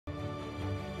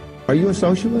Are you a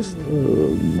socialist?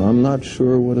 I'm not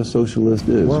sure what a socialist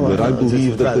is, Well, but I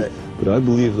believe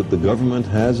that the government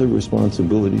has a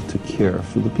responsibility to care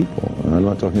for the people. And I'm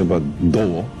not talking about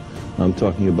dole. I'm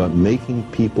talking about making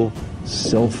people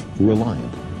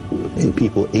self-reliant,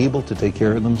 people able to take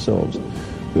care of themselves.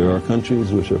 There are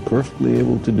countries which are perfectly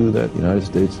able to do that. The United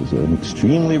States is an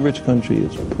extremely rich country.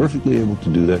 It's perfectly able to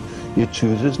do that. It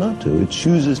chooses not to. It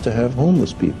chooses to have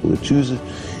homeless people. We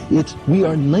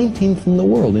are 19th in the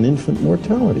world in infant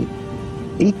mortality.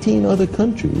 18 other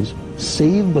countries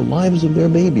save the lives of their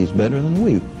babies better than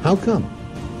we. How come?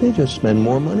 They just spend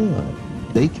more money on it.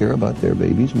 They care about their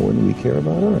babies more than we care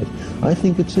about ours. I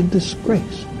think it's a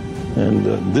disgrace. And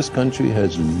this country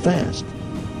has vast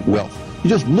wealth. You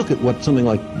just look at what something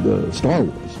like Star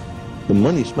Wars. The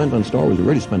money spent on Star Wars,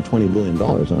 already spent $20 billion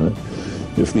on it.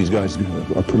 If these guys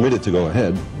are permitted to go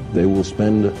ahead, they will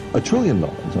spend $1 trillion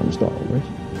on Star Wars.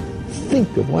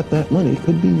 Think of what that money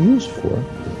could be used for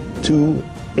to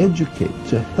educate,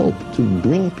 to help, to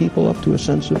bring people up to a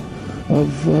sense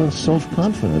of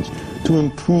self-confidence, to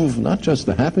improve not just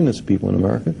the happiness of people in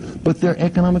America, but their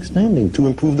economic standing, to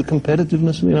improve the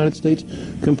competitiveness of the United States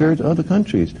compared to other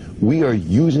countries. We are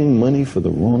using money for the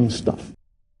wrong stuff.